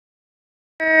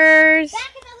Cheers.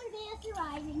 Back another day of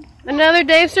surviving. Another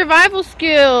day of survival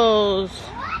skills.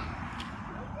 What?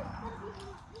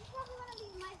 This is probably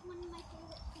one of my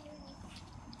favorite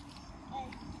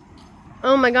series.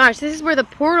 Oh my gosh, this is where the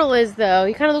portal is though.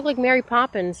 You kind of look like Mary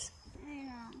Poppins. I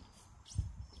know.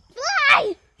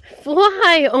 Fly!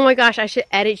 Fly! Oh my gosh, I should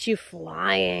edit you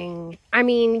flying. I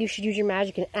mean, you should use your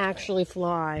magic and actually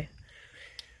fly.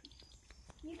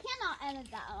 You cannot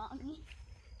edit that on me.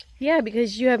 Yeah,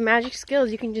 because you have magic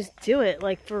skills. You can just do it,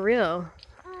 like, for real.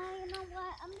 You know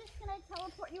what? I'm just gonna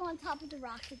teleport you on top of the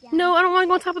rock again. No, I don't want to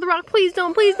go on top of the rock. Please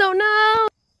don't, no!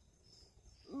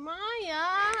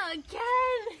 Maya,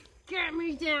 again! Get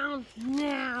me down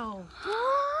now.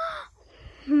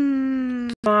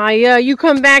 Maya, you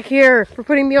come back here for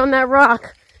putting me on that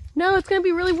rock. No, it's going to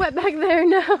be really wet back there.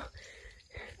 No.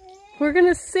 We're going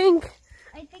to sink.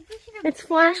 I think we should have It's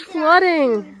flash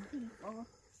flooding.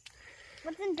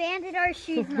 What's in Bandit our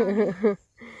shoes, Mom?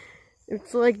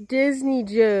 It's like Disney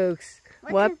jokes.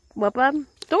 What, Bub?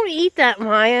 Don't eat that,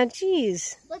 Maya.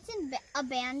 Jeez. What's in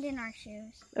abandon our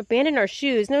shoes? Abandon our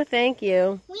shoes? No, thank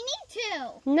you. We need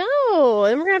to. No,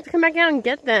 then we're going to have to come back down and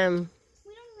get them.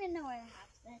 We don't even know where the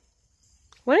house is.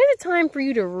 When is it time for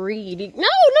you to read? No,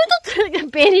 don't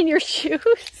abandon your shoes.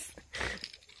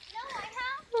 No, I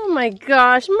have. Oh my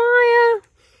gosh, Maya.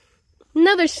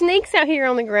 No, there's snakes out here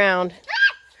on the ground.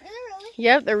 Ah! Is it really?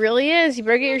 Yep, there really is. You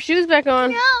better get your shoes back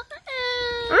on. No.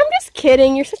 I'm just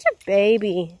kidding. You're such a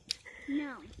baby.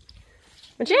 No.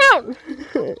 Watch out. I'll use my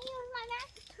magic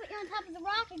to put you on top of the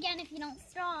rock again if you don't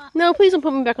stop. No, please don't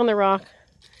put me back on the rock.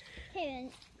 Okay,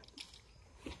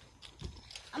 then.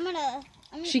 I'm gonna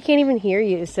She can't even hear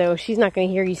you, so she's not going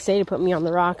to hear you say to put me on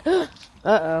the rock.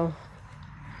 Uh-oh.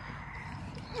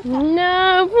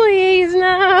 No, please,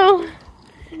 no.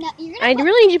 No, you're I gonna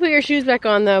really need you to put your shoes back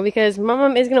on, though, because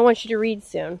Mom is going to want you to read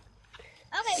soon.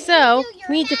 Okay, So, do your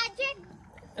we need to... magic.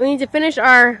 We need to finish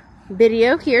our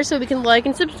video here so we can like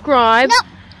and subscribe. No.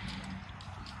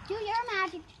 Do your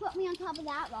magic to put me on top of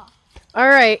that rock.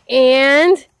 Alright,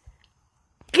 and...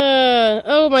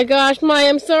 oh my gosh, Maya,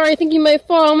 I'm sorry. I think you might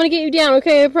fall. I'm going to get you down,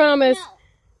 okay? I promise. No.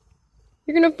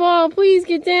 You're going to fall. Please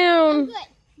get I'm down. good.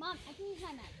 Mom, I can use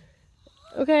my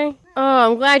magic. Okay.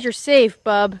 Oh, I'm glad you're safe,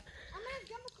 bub. I'm gonna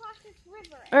jump across this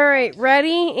river. Alright,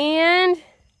 ready? And...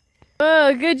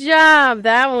 Oh, good job.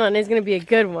 That one is going to be a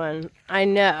good one. I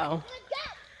know.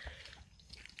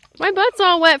 My butt's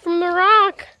all wet from the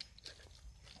rock.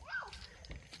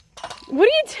 What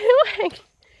are you doing?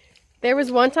 There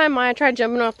was one time Maya tried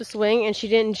jumping off the swing and she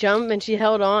didn't jump and she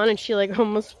held on and she like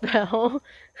almost fell.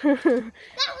 That was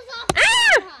off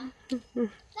camera. That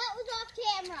was off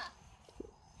camera.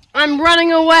 I'm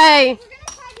running away. We're gonna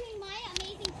try doing my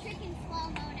amazing trick in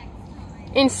slow-mo next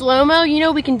time. In slow-mo? You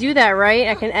know we can do that, right?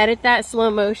 I can edit that slow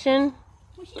motion.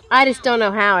 We should do I it just now. don't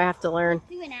know how. I have to learn.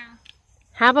 Do it now.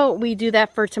 How about we do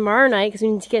that for tomorrow night because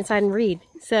we need to get inside and read.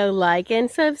 So like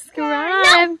and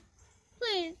subscribe. No.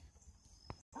 Please.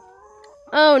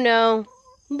 Oh no.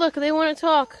 Look, they want to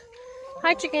talk.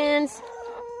 Hi, chickens.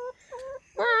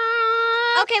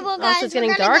 Okay, well guys, Also, it's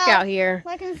getting dark out here.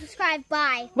 Like and subscribe.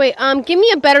 Bye. Wait, give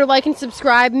me a better like and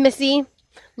subscribe, Missy.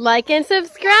 Like and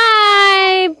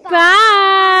subscribe.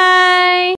 Bye.